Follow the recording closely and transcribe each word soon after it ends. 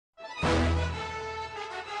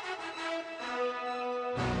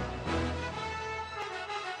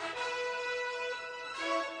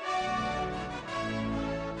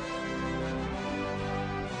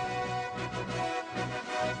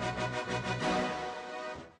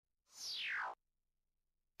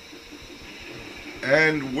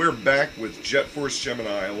And we're back with Jet Force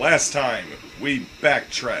Gemini. Last time, we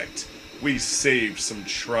backtracked. We saved some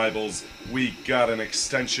tribals. We got an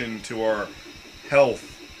extension to our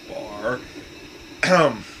health bar.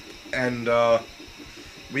 and,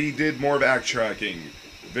 we did more backtracking.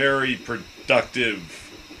 Very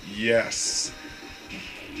productive. Yes.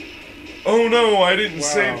 Oh no, I didn't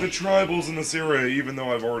save the tribals in this area, even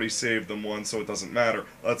though I've already saved them once, so it doesn't matter.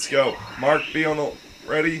 Let's go. Mark, be on the...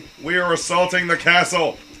 Ready? We are assaulting the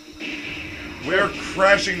castle! We are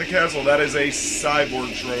crashing the castle. That is a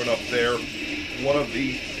cyborg drone up there. One of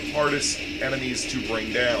the hardest enemies to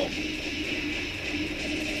bring down.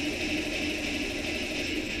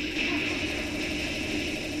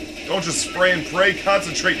 Don't just spray and pray,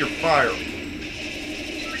 concentrate your fire.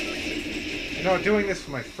 You know, doing this with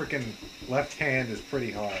my freaking left hand is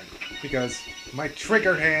pretty hard. Because my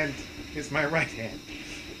trigger hand is my right hand.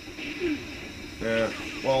 Yeah,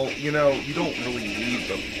 well, you know, you don't really need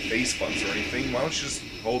the base buttons or anything. Why don't you just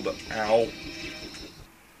hold the... Ow.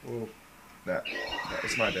 Ooh. That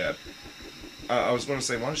was my bad. I was going to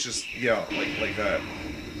say, why don't you just... Yeah, like that.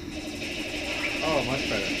 Oh, much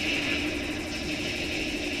better.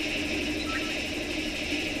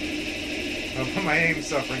 My aim's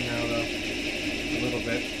suffering now, though. A little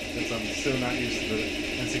bit. Because I'm still not used to the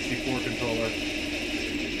N64 controller.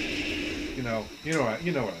 You know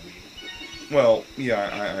what I mean. Well,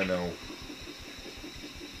 yeah, I know.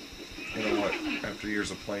 You know what? After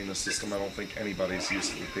years of playing this system, I don't think anybody's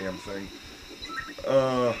used to the damn thing.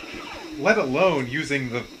 Let alone using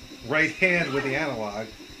the right hand with the analog.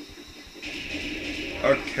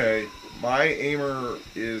 Okay. My aimer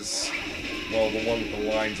is, well, the one with the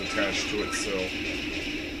lines attached to it, so...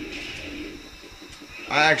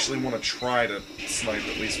 I actually want to try to snipe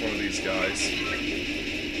at least one of these guys.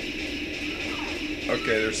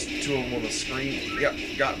 Okay, there's two of them on the screen. Yep,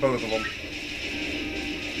 got both of them.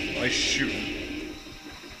 Nice shooting.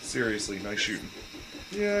 Seriously, nice shooting.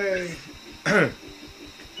 Yay!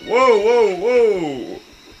 Whoa!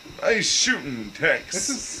 Nice shooting, Tex. This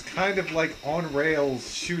is kind of like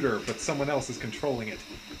on-rails shooter, but someone else is controlling it.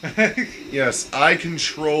 Yes, I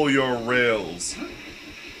control your rails.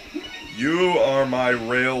 You are my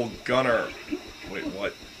rail gunner. Wait,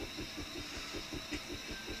 what?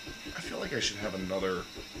 I feel like I should have another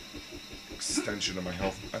extension of my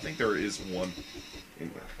health. I think there is one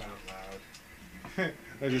in there.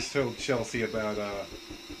 I just told Chelsea about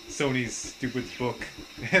Sony's stupid book,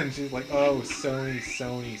 and she's like, "Oh, Sony."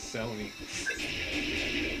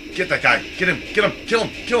 Get that guy! Get him! Kill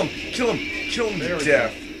him to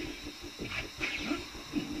death!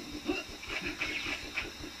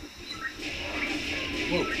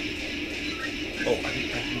 Whoa! Oh, I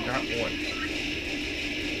think I got one.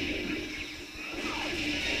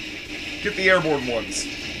 Get the airborne ones.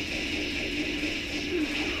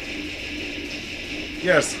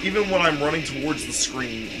 Yes, even when I'm running towards the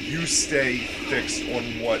screen, you stay fixed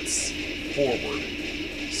on what's forward.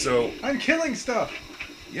 So... I'm killing stuff!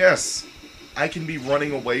 Yes, I can be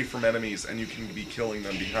running away from enemies and you can be killing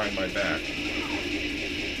them behind my back.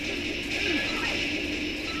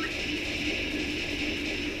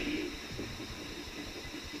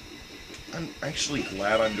 I'm actually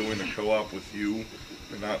glad I'm doing the co-op with you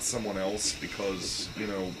and not someone else because, you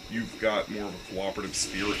know, you've got more of a cooperative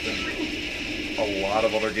spirit than a lot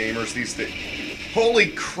of other gamers these days. Holy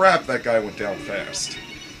crap, that guy went down fast.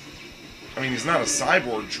 I mean, he's not a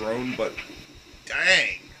cyborg drone, but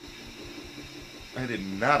dang. I did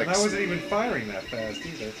not expect... I wasn't even firing that fast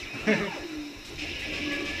either.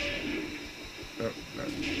 Oh, no.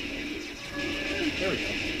 There we go.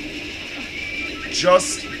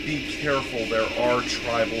 Just be careful, there are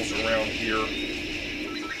tribals around here.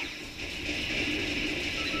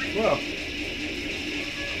 Well,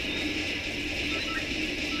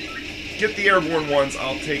 get the airborne ones,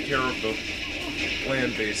 I'll take care of the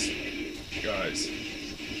land-based guys.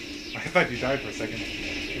 I thought you died for a second.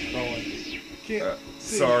 Keep crawling. Can't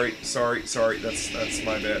see. Sorry, that's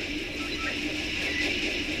my bad.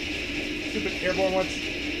 Stupid airborne ones.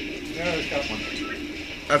 No, I got one.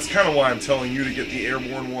 That's kind of why I'm telling you to get the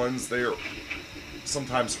airborne ones. They're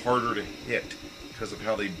sometimes harder to hit because of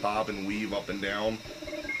how they bob and weave up and down.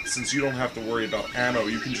 Since you don't have to worry about ammo,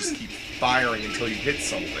 you can just keep firing until you hit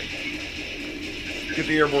something. Get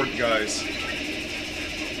the airborne guys.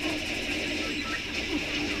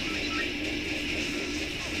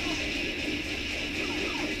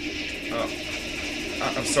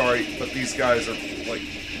 I'm sorry, but these guys are, like,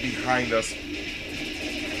 behind us.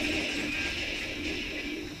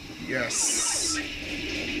 Yes. I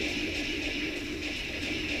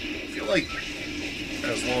feel like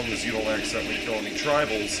as long as you don't accidentally kill any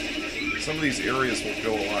tribals, some of these areas will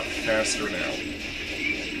go a lot faster now.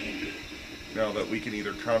 Now that we can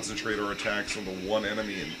either concentrate our attacks on the one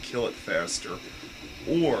enemy and kill it faster,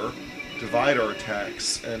 or divide our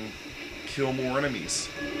attacks and kill more enemies.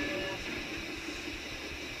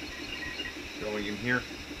 Going in here.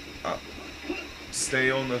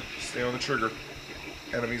 Stay on the trigger.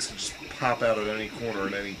 Enemies can just pop out at any corner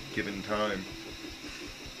at any given time.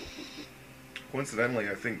 Coincidentally,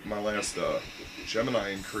 I think my last Gemini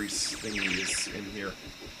increase thingy is in here.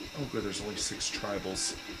 Oh good, there's only 6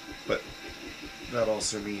 tribals. But that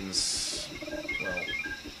also means, well...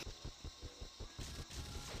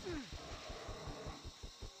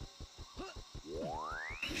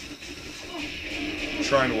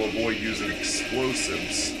 trying to avoid using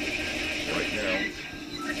explosives right now.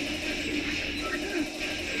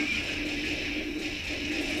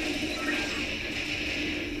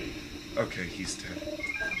 Okay, he's dead.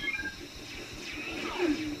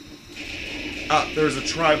 There's a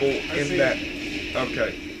tribal in that.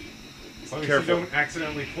 Okay. As long as Careful. you don't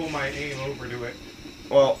accidentally pull my aim over to it.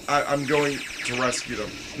 Well, I'm going to rescue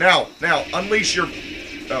them. Now, unleash your...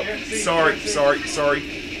 Oh, Yeah, see, sorry.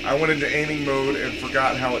 I went into aiming mode and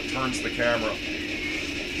forgot how it turns the camera.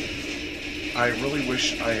 I really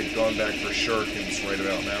wish I had gone back for shurikens right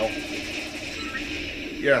about now.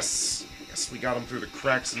 Yes, we got him through the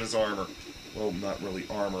cracks in his armor. Well, not really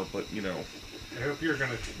armor, but you know. I hope you're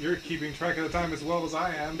keeping track of the time as well as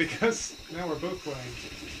I am, because now we're both playing.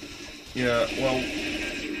 Yeah, well,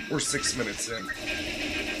 we're 6 minutes in.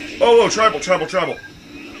 Oh, tribal.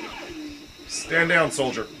 Stand down,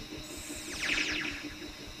 soldier.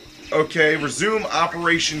 Okay, resume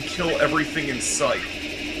Operation Kill Everything in Sight.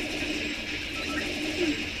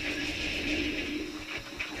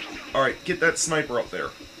 Alright, get that sniper up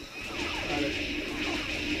there. Got it.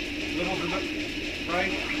 Little to the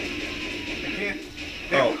right. I can't.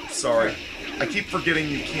 There. Oh, sorry. I keep forgetting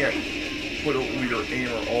you can't put your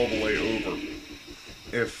aimer all the way over.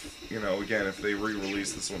 If, you know, again, if they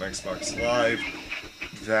re-release this on Xbox Live,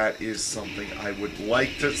 that is something I would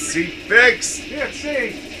like to see fixed! Can't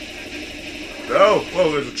see! Oh,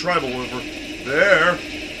 whoa, there's a tribal over there.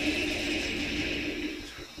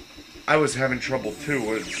 I was having trouble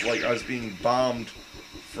too. It's like I was being bombed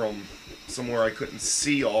from somewhere I couldn't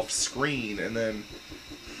see off screen, and then...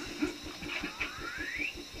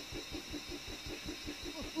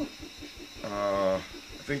 I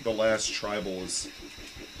think the last tribal is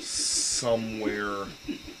somewhere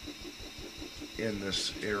in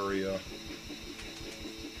this area.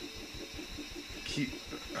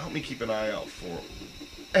 Help me keep an eye out for him.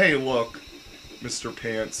 Hey, look, Mr.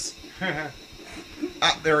 Pants.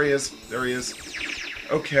 There he is.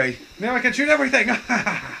 Okay. Now I can shoot everything! What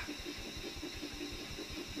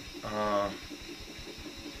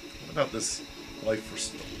about this life for...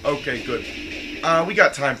 Okay, good. We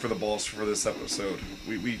got time for the balls for this episode.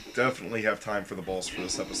 We definitely have time for the balls for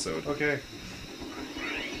this episode. Okay.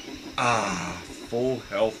 Full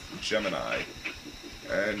health Gemini.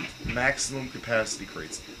 And maximum capacity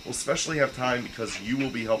crates. We'll especially have time because you will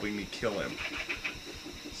be helping me kill him.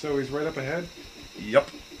 So he's right up ahead? Yep.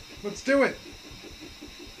 Let's do it!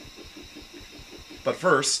 But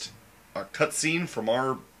first, a cutscene from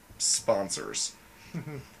our sponsors.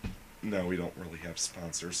 No, we don't really have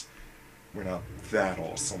sponsors. We're not that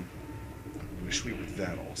awesome. I wish we were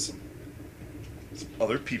that awesome.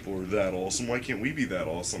 Other people are that awesome. Why can't we be that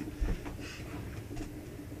awesome?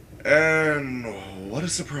 And what a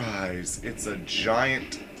surprise. It's a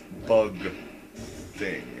giant bug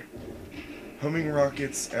thing. Homing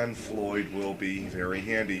rockets and Floyd will be very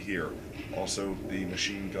handy here. Also, the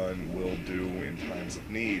machine gun will do in times of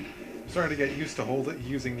need. I'm starting to get used to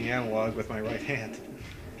using the analog with my right hand.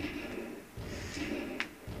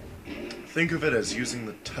 Think of it as using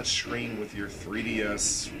the touchscreen with your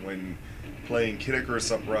 3DS when playing Kid Icarus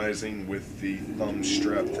Uprising with the thumb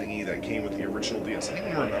strap thingy that came with the original DS. I don't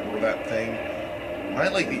even remember that thing. Am I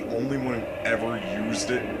like the only one who ever used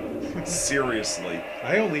it? Seriously.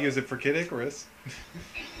 I only use it for Kid Icarus.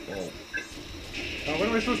 Well, What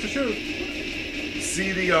am I supposed to shoot?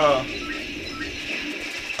 see the,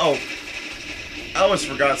 Oh, I almost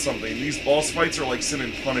forgot something. These boss fights are like sin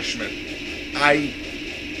and punishment. I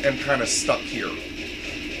am kind of stuck here.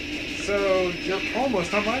 So, you're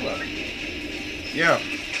almost on my level. Yeah.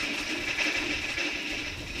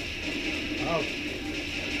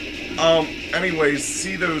 Oh. Anyways,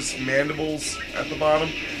 see those mandibles at the bottom?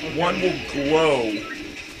 Okay. One will glow.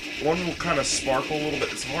 One will kind of sparkle a little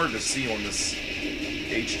bit. It's hard to see on this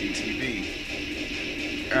HD TV.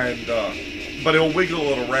 And, but it'll wiggle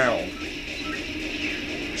it around.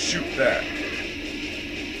 Shoot that.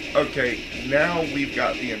 Okay, now we've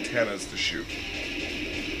got the antennas to shoot.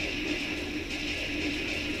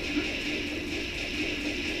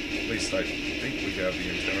 At least I think we have the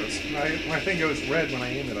antennas. I think it was red when I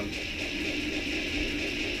aimed at him.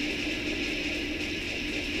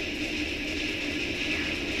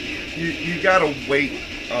 You gotta wait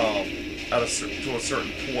to a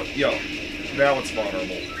certain point. Yo, now it's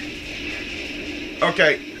vulnerable.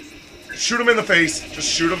 Okay, shoot him in the face. Just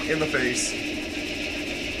shoot him in the face.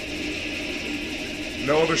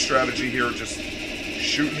 No other strategy here. Just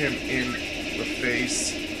shoot him in the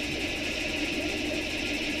face.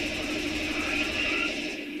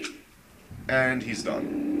 And he's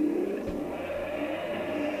done.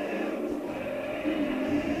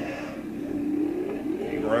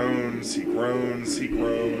 He groans, he groans, he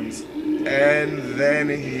groans. And then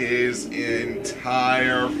his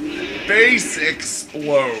entire face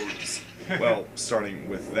explodes. Well, starting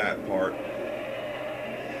with that part.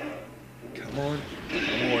 Come on,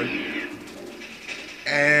 come on.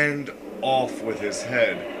 And off with his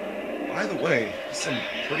head. By the way, some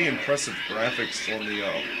pretty impressive graphics on the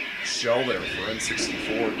shell there for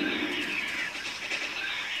N64.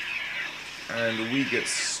 And we get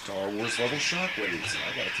Star Wars level shockwaves.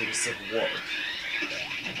 I gotta take a sip of water.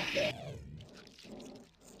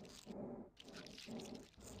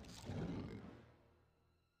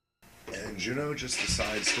 And Juno just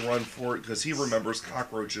decides to run for it because he remembers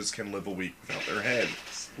cockroaches can live a week without their head.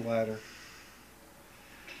 Splatter.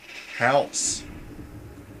 House.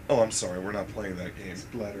 Oh, I'm sorry, we're not playing that game.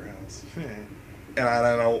 Splatterhouse. And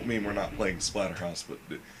I don't mean we're not playing Splatterhouse, but...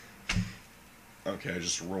 Okay, I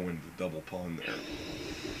just ruined the double pun there.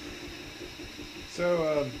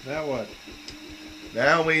 So, now what?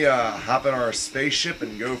 Now we hop in our spaceship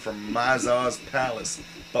and go for Mazar's palace.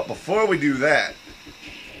 But before we do that...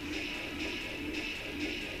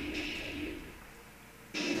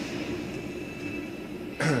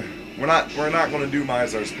 We're not going to do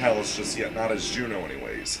Mizar's Palace just yet, not as Juno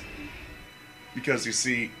anyways. Because you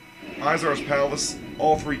see, Mizar's Palace,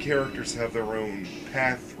 all three characters have their own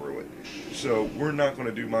path through it. So we're not going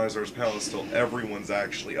to do Mizar's Palace till everyone's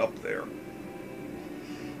actually up there.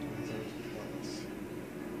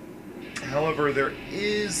 However, there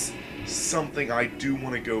is something I do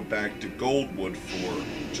want to go back to Goldwood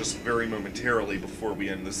for, just very momentarily before we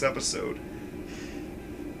end this episode.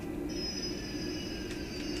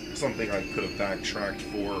 Something I could have backtracked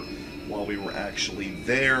for while we were actually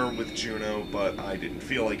there with Juno, but I didn't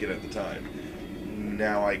feel like it at the time.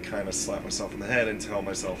 Now I kind of slap myself in the head and tell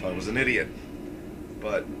myself I was an idiot.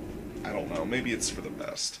 But, I don't know, maybe it's for the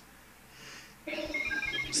best.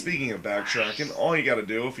 Speaking of backtracking, all you gotta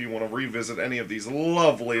do if you want to revisit any of these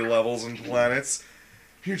lovely levels and planets,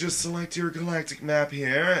 you just select your galactic map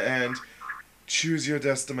here and choose your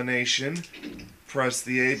destination, press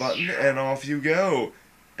the A button, and off you go.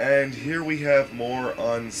 And here we have more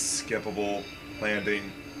unskippable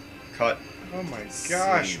landing cut. Oh my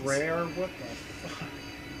gosh, scenes. Rare, what the fuck?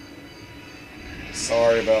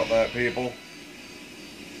 Sorry about that, people.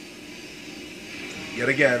 Yet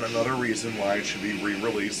again, another reason why it should be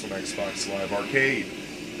re-released on Xbox Live Arcade.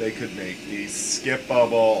 They could make these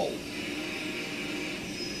skippable.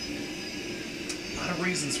 A lot of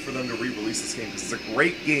reasons for them to re-release this game, because it's a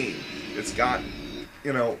great game. It's got,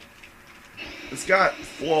 you know, it's got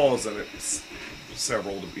flaws in it,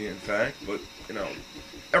 several to be in fact, but, you know,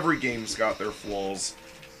 every game's got their flaws.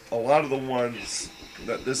 A lot of the ones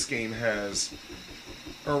that this game has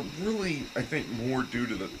are really, I think, more due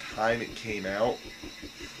to the time it came out,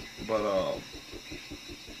 but,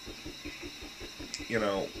 you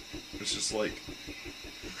know, it's just like,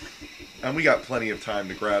 and we got plenty of time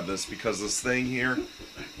to grab this, because this thing here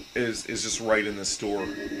is just right in the store,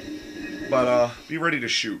 but, be ready to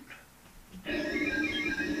shoot.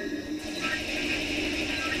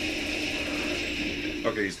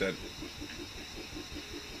 Okay, he's dead.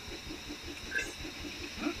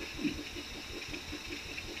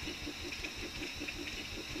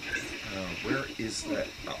 Where is that?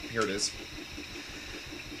 Oh, here it is.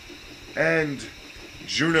 And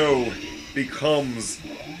Juno becomes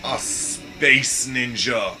a space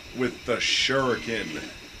ninja with the shuriken,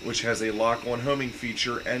 which has a lock-on homing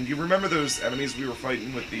feature. And you remember those enemies we were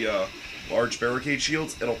fighting with the large barricade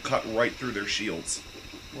shields? It'll cut right through their shields.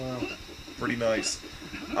 Wow. Pretty nice.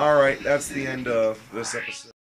 Alright, that's the end of this episode.